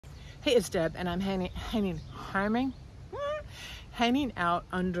Hey, it's Deb, and I'm hanging out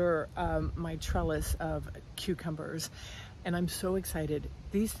under my trellis of cucumbers, and I'm so excited.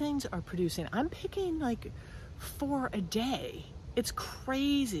 These things are producing. I'm picking like 4 a day. It's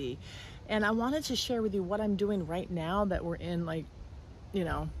crazy, and I wanted to share with you what I'm doing right now that we're in, like, you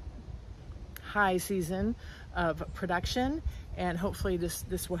know, high season of production, and hopefully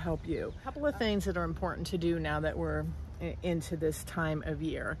this will help you. A couple of things that are important to do now that we're into this time of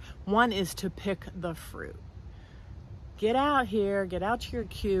year. One is to pick the fruit. Get out here, get out to your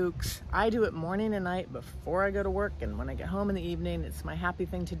cukes. I do it morning and night before I go to work, and when I get home in the evening, it's my happy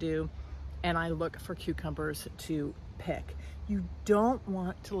thing to do, and I look for cucumbers to pick. You don't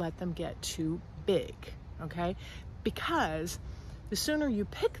want to let them get too big, okay? Because the sooner you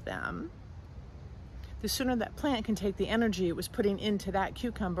pick them, the sooner that plant can take the energy it was putting into that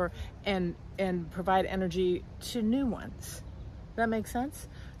cucumber and provide energy to new ones. That makes sense?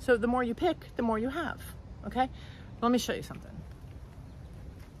 So the more you pick, the more you have, okay? Let me show you something.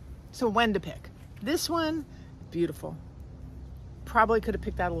 So when to pick. This one, beautiful. Probably could have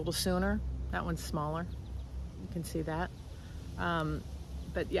picked that a little sooner. That one's smaller. You can see that.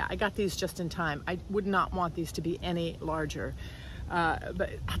 But yeah, I got these just in time. I would not want these to be any larger. But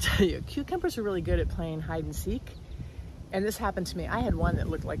I'll tell you, cucumbers are really good at playing hide and seek. And this happened to me. I had one that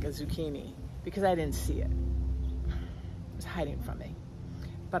looked like a zucchini because I didn't see it. It was hiding from me,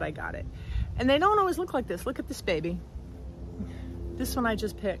 but I got it. And they don't always look like this. Look at this baby. This one I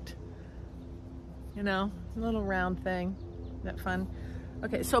just picked. You know, a little round thing. Isn't that fun?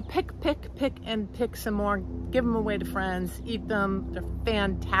 Okay, so pick, and pick some more. Give them away to friends. Eat them. They're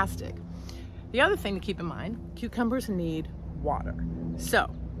fantastic. The other thing to keep in mind, cucumbers need water. So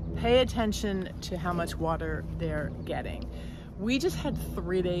pay attention to how much water they're getting. We just had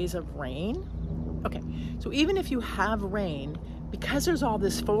 3 days of rain. Okay, so even if you have rain, because there's all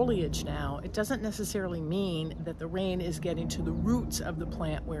this foliage now, it doesn't necessarily mean that the rain is getting to the roots of the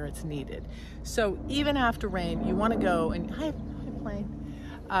plant where it's needed. So even after rain, you want to go and, hi plane,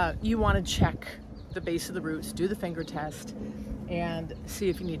 you want to check the base of the roots, do the finger test, and see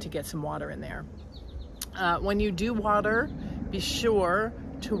if you need to get some water in there. When you do water, be sure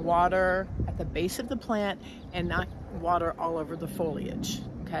to water at the base of the plant and not water all over the foliage,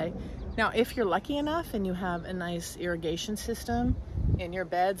 okay? Now, if you're lucky enough and you have a nice irrigation system in your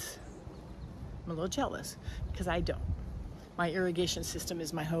beds, I'm a little jealous because I don't. My irrigation system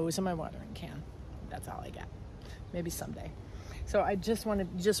is my hose and my watering can. That's all I got. Maybe someday. So I just want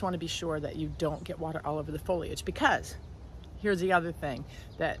to be sure that you don't get water all over the foliage, because here's the other thing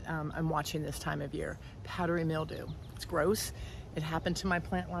that I'm watching this time of year: powdery mildew. It's gross. It happened to my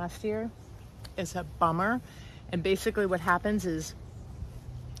plant last year. It's a bummer. And basically what happens is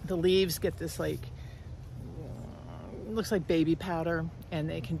the leaves get this, like, looks like baby powder, and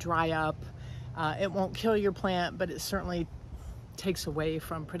they can dry up. It won't kill your plant, but it certainly takes away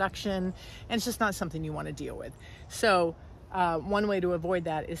from production, and it's just not something you want to deal with. So one way to avoid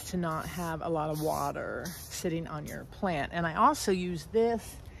that is to not have a lot of water sitting on your plant. And I also use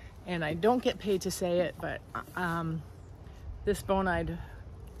this, and I don't get paid to say it, but this bonide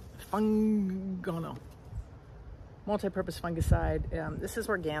fungono, multi-purpose fungicide. This is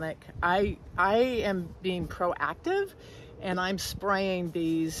organic. I am being proactive, and I'm spraying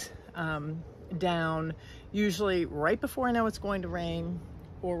these down usually right before I know it's going to rain,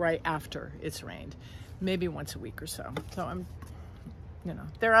 or right after it's rained, maybe once a week or so. So I'm, you know,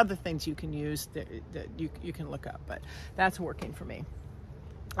 there are other things you can use that you can look up, but that's working for me.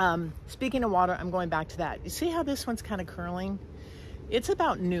 Speaking of water, I'm going back to that. You see how this one's kind of curling? It's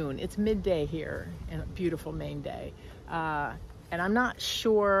about noon. It's midday here in a beautiful Maine day. And I'm not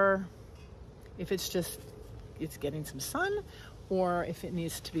sure if it's getting some sun or if it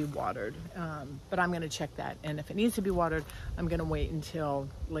needs to be watered. But I'm going to check that. And if it needs to be watered, I'm going to wait until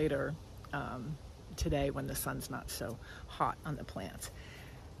later today when the sun's not so hot on the plants.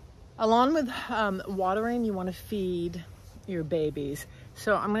 Along with watering, you want to feed your babies.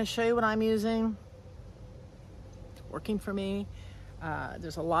 So I'm going to show you what I'm using. It's working for me.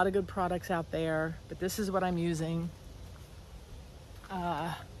 There's a lot of good products out there, but this is what I'm using.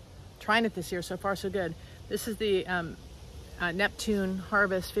 Trying it this year, so far so good. This is the Neptune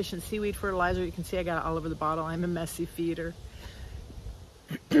Harvest Fish and Seaweed Fertilizer. You can see I got it all over the bottle. I'm a messy feeder.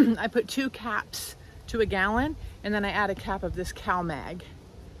 I put 2 caps to a gallon, and then I add a cap of this CalMag.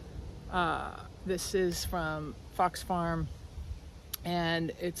 This is from Fox Farm,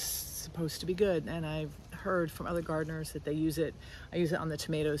 and it's supposed to be good, and I've heard from other gardeners that they use it. I use it on the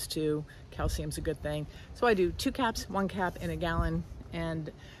tomatoes too. Calcium's a good thing. So I do 2 caps, 1 cap in a gallon,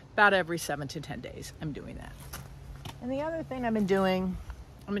 and about every 7 to 10 days I'm doing that. And the other thing I've been doing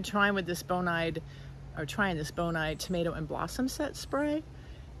I've been trying this Bonide tomato and blossom set spray,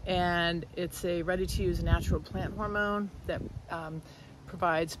 and it's a ready-to-use natural plant hormone that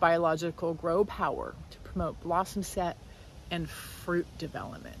provides biological grow power to promote blossom set and fruit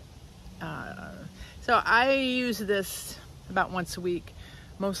development. So I use this about once a week,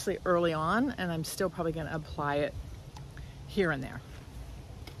 mostly early on, and I'm still probably going to apply it here and there.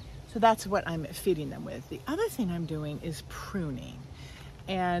 So that's what I'm feeding them with. The other thing I'm doing is pruning.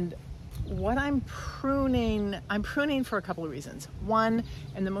 And what I'm pruning for a couple of reasons. One,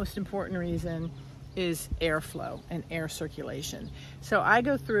 and the most important reason, is airflow and air circulation. So I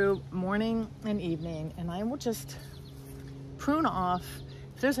go through morning and evening, and I will just prune off.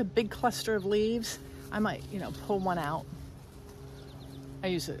 If there's a big cluster of leaves, I might, pull one out. I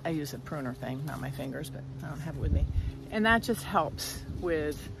use a pruner thing, not my fingers, but I don't have it with me. And that just helps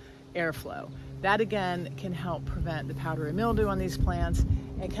with airflow. That again can help prevent the powdery mildew on these plants.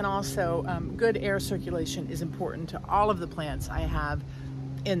 It can also, good air circulation is important to all of the plants I have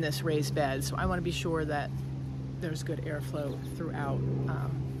in this raised bed. So I want to be sure that there's good airflow throughout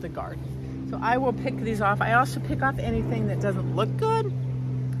the garden. So I will pick these off. I also pick off anything that doesn't look good,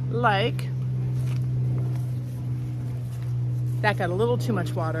 like that got a little too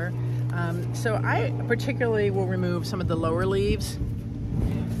much water. So I particularly will remove some of the lower leaves.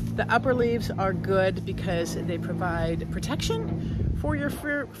 The upper leaves are good because they provide protection for your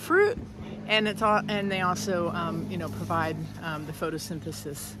fruit, and they also provide the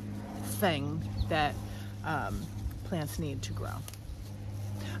photosynthesis thing that plants need to grow.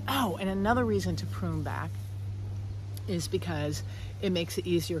 Oh, and another reason to prune back is because it makes it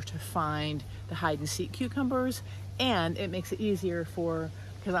easier to find the hide and seek cucumbers, and it makes it easier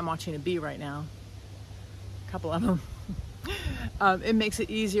because I'm watching a bee right now, a couple of them. It makes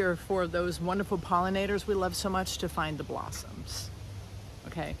it easier for those wonderful pollinators we love so much to find the blossoms.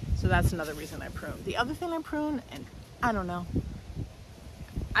 Okay, so that's another reason I prune. The other thing I prune, and I don't know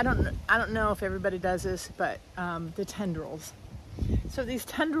if everybody does this, but the tendrils. So these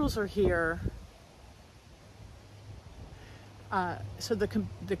tendrils are here. So the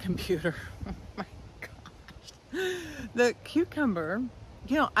computer, oh my gosh, the cucumber.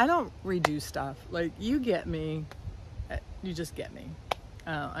 I don't redo stuff. Like, you get me. You just get me.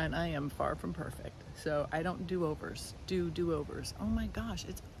 And I am far from perfect. So I don't do-overs. Do-overs. Oh my gosh,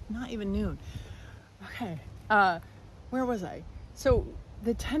 it's not even noon. Okay, where was I? So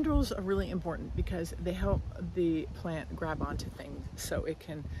the tendrils are really important because they help the plant grab onto things so it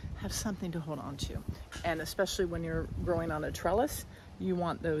can have something to hold on to. And especially when you're growing on a trellis, you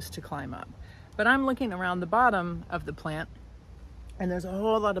want those to climb up. But I'm looking around the bottom of the plant, and there's a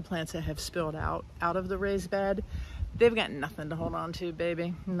whole lot of plants that have spilled out of the raised bed. They've got nothing to hold on to,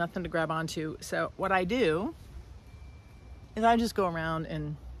 baby. Nothing to grab onto. So what I do is I just go around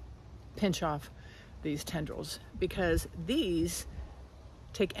and pinch off these tendrils, because these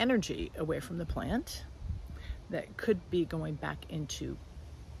take energy away from the plant that could be going back into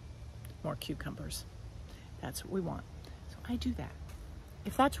more cucumbers. That's what we want. So I do that.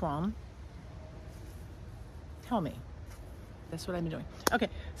 If that's wrong, tell me. That's what I've been doing. Okay,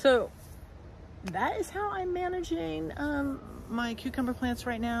 so that is how I'm managing my cucumber plants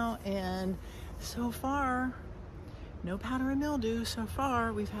right now, and so far, no powdery mildew. So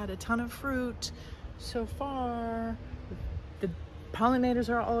far, we've had a ton of fruit. So far, the pollinators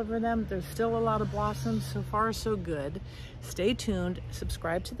are all over them. There's still a lot of blossoms. So far, so good. Stay tuned,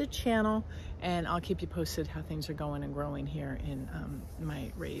 subscribe to the channel, and I'll keep you posted how things are going and growing here in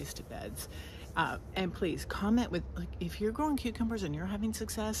my raised beds. And please comment if you're growing cucumbers and you're having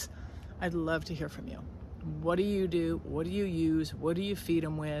success. I'd love to hear from you. What do you do? What do you use? What do you feed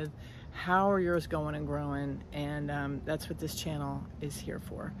them with? How are yours going and growing? And that's what this channel is here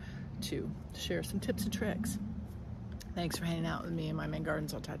for, to share some tips and tricks. Thanks for hanging out with me in my Maine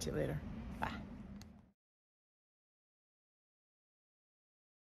gardens. I'll talk to you later. Bye.